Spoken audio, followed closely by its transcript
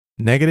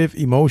Negative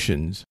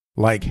emotions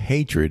like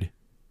hatred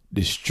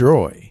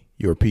destroy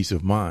your peace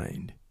of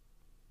mind.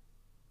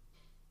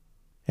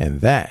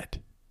 And that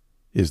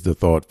is the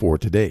thought for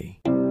today.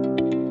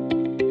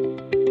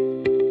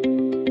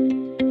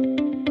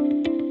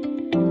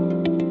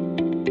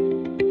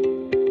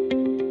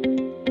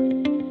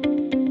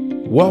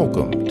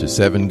 Welcome to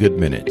 7 Good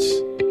Minutes.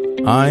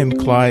 I'm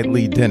Clyde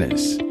Lee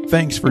Dennis.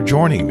 Thanks for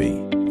joining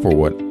me for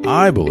what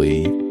I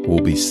believe will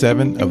be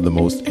 7 of the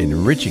most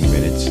enriching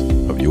minutes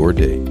of your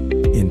day.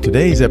 In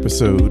today's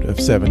episode of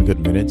 7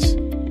 Good Minutes,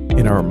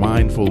 in our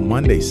Mindful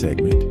Monday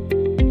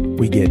segment,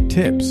 we get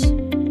tips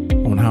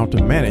on how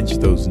to manage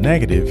those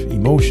negative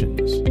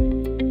emotions.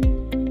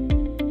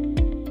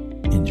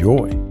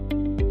 Enjoy.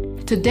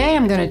 Today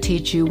I'm going to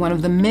teach you one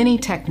of the many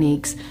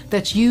techniques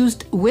that's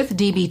used with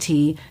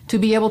DBT to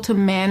be able to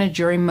manage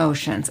your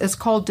emotions. It's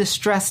called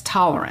distress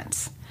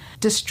tolerance.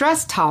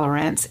 Distress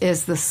tolerance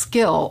is the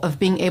skill of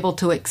being able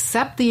to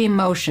accept the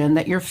emotion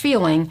that you're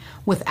feeling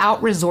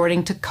without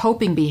resorting to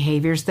coping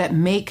behaviors that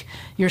make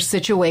your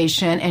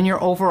situation and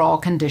your overall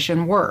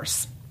condition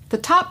worse. The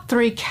top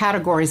 3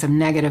 categories of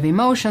negative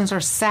emotions are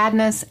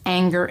sadness,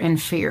 anger,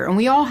 and fear, and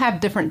we all have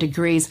different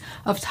degrees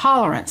of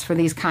tolerance for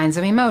these kinds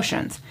of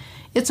emotions.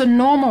 It's a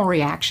normal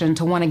reaction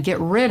to want to get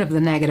rid of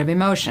the negative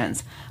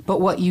emotions,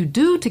 but what you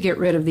do to get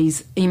rid of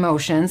these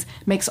emotions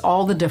makes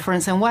all the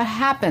difference in what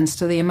happens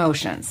to the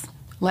emotions.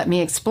 Let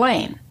me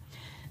explain.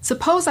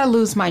 Suppose I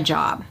lose my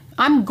job.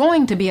 I'm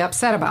going to be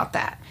upset about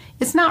that.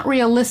 It's not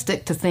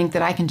realistic to think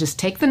that I can just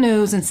take the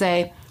news and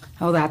say,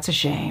 "Oh, that's a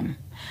shame,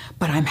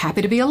 but I'm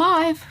happy to be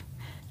alive."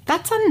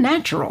 That's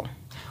unnatural.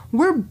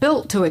 We're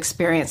built to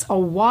experience a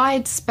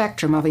wide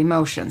spectrum of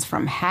emotions,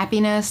 from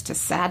happiness to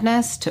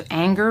sadness to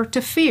anger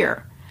to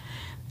fear.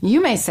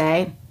 You may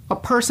say, a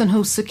person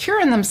who's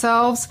secure in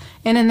themselves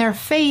and in their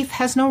faith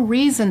has no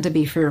reason to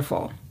be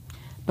fearful.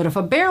 But if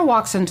a bear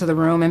walks into the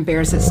room and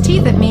bares its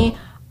teeth at me,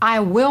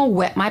 I will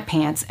wet my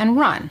pants and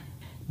run.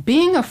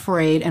 Being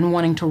afraid and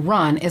wanting to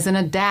run is an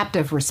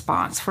adaptive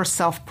response for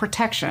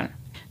self-protection.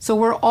 So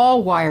we're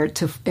all wired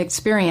to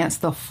experience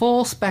the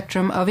full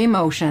spectrum of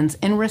emotions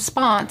in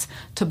response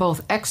to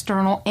both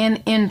external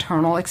and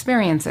internal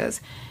experiences.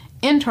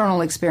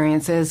 Internal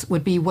experiences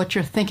would be what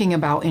you're thinking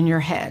about in your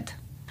head.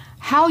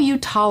 How you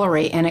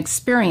tolerate and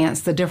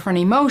experience the different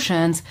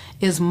emotions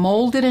is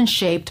molded and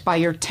shaped by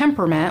your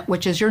temperament,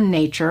 which is your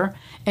nature,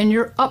 and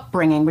your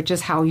upbringing, which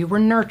is how you were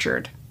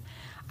nurtured.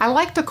 I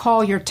like to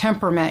call your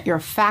temperament your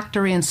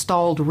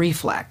factory-installed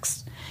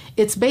reflex.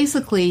 It's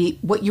basically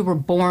what you were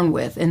born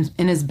with and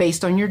is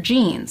based on your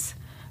genes.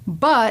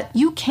 But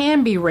you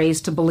can be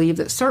raised to believe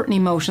that certain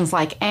emotions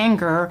like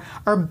anger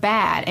are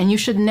bad and you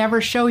should never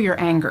show your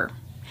anger.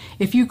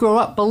 If you grow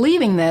up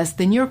believing this,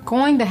 then you're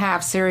going to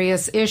have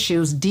serious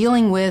issues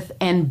dealing with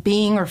and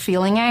being or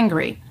feeling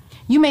angry.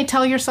 You may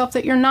tell yourself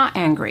that you're not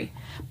angry,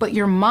 but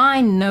your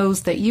mind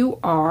knows that you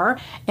are,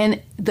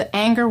 and the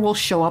anger will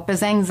show up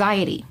as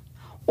anxiety.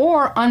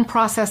 Or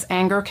unprocessed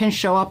anger can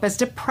show up as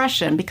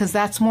depression because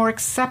that's more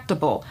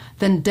acceptable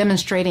than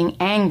demonstrating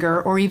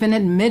anger or even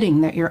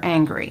admitting that you're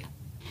angry.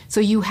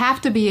 So you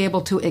have to be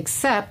able to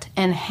accept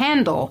and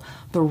handle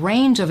the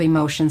range of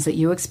emotions that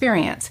you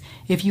experience.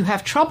 If you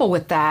have trouble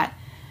with that,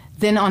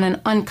 then on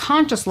an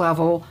unconscious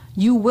level,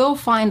 you will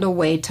find a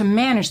way to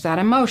manage that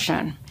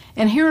emotion.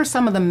 And here are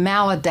some of the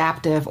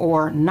maladaptive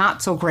or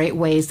not so great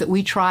ways that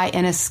we try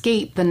and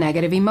escape the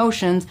negative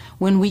emotions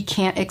when we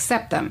can't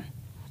accept them.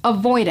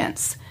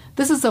 Avoidance.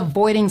 This is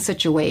avoiding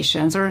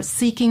situations or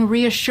seeking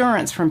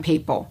reassurance from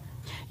people.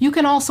 You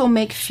can also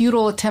make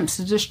futile attempts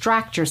to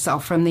distract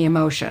yourself from the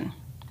emotion.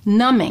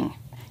 Numbing.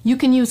 You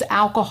can use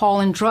alcohol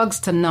and drugs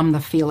to numb the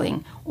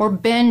feeling, or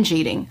binge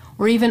eating,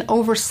 or even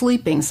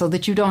oversleeping so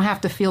that you don't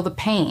have to feel the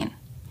pain.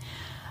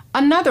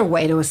 Another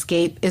way to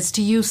escape is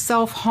to use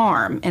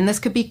self-harm, and this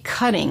could be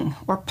cutting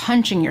or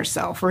punching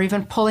yourself or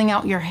even pulling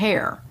out your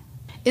hair.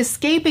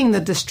 Escaping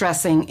the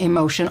distressing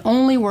emotion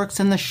only works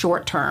in the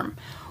short term.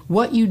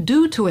 What you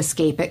do to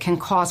escape it can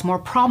cause more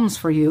problems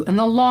for you in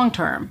the long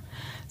term.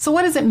 So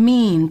what does it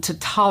mean to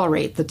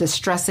tolerate the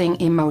distressing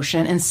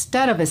emotion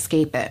instead of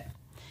escape it?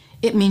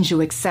 It means you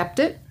accept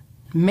it,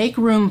 make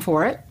room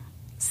for it,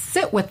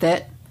 sit with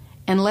it,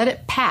 and let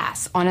it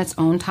pass on its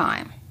own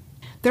time.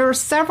 There are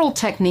several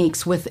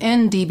techniques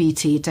within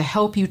DBT to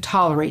help you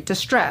tolerate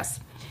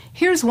distress.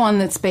 Here's one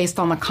that's based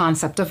on the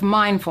concept of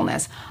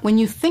mindfulness. When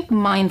you think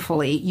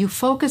mindfully, you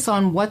focus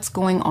on what's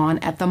going on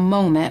at the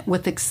moment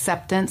with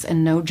acceptance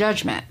and no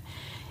judgment.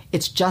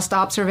 It's just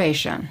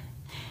observation.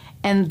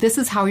 And this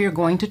is how you're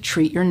going to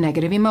treat your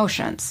negative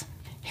emotions.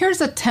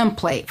 Here's a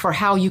template for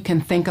how you can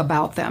think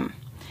about them.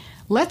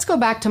 Let's go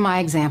back to my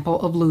example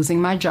of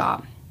losing my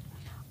job.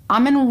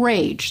 I'm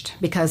enraged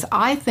because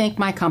I think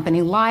my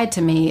company lied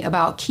to me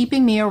about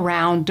keeping me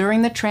around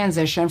during the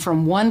transition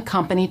from one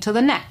company to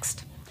the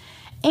next.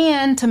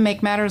 And to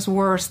make matters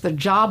worse, the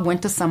job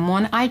went to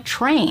someone I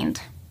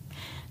trained.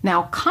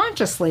 Now,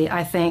 consciously,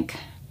 I think,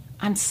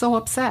 I'm so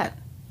upset.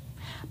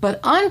 But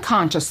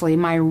unconsciously,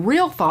 my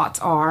real thoughts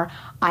are,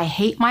 I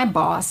hate my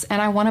boss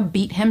and I want to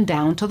beat him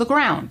down to the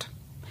ground.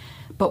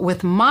 But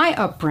with my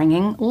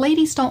upbringing,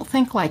 ladies don't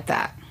think like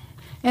that.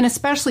 And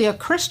especially a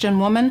Christian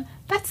woman,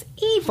 that's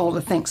evil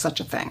to think such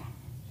a thing.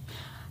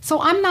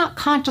 So I'm not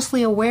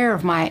consciously aware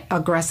of my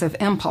aggressive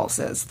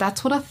impulses.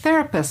 That's what a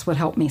therapist would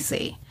help me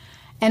see.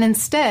 And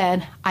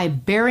instead, I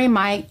bury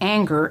my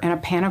anger in a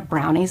pan of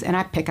brownies and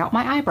I pick out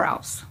my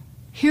eyebrows.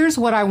 Here's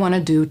what I want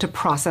to do to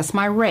process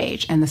my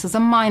rage, and this is a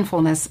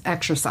mindfulness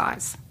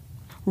exercise.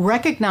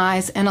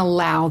 Recognize and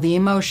allow the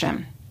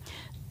emotion.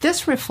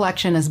 This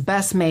reflection is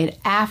best made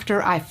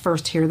after I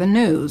first hear the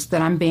news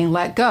that I'm being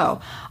let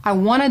go. I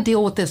want to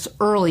deal with this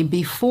early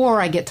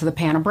before I get to the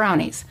pan of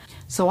brownies.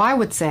 So I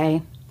would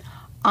say,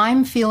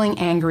 I'm feeling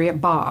angry at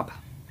Bob.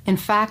 In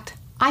fact,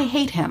 I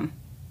hate him.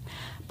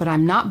 But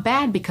I'm not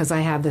bad because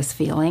I have this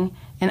feeling,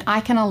 and I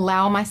can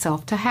allow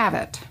myself to have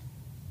it.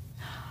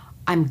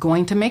 I'm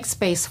going to make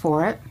space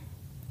for it,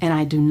 and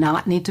I do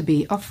not need to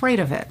be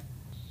afraid of it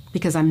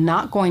because I'm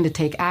not going to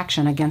take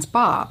action against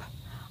Bob.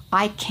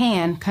 I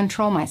can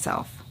control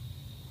myself.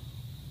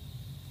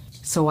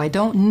 So I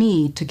don't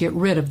need to get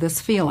rid of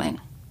this feeling.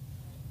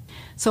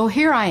 So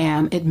here I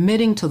am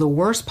admitting to the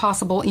worst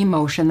possible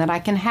emotion that I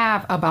can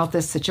have about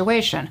this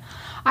situation.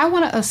 I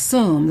want to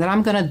assume that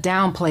I'm going to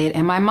downplay it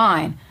in my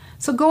mind.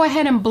 So go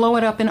ahead and blow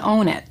it up and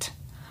own it.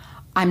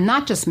 I'm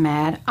not just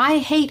mad, I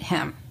hate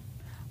him.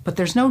 But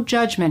there's no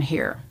judgment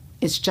here.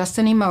 It's just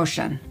an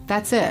emotion.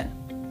 That's it.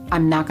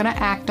 I'm not going to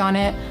act on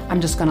it.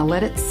 I'm just going to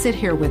let it sit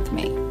here with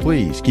me.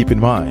 Please keep in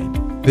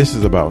mind, this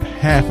is about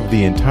half of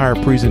the entire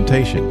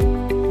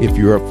presentation. If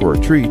you're up for a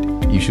treat,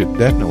 you should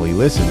definitely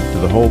listen to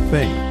the whole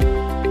thing.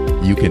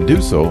 You can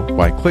do so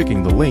by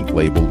clicking the link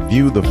labeled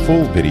View the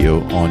Full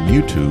Video on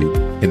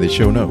YouTube in the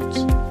show notes.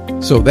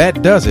 So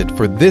that does it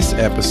for this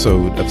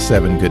episode of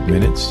 7 Good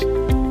Minutes.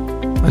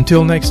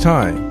 Until next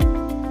time,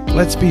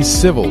 let's be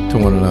civil to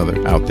one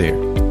another out there.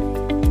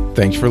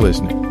 Thanks for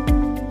listening.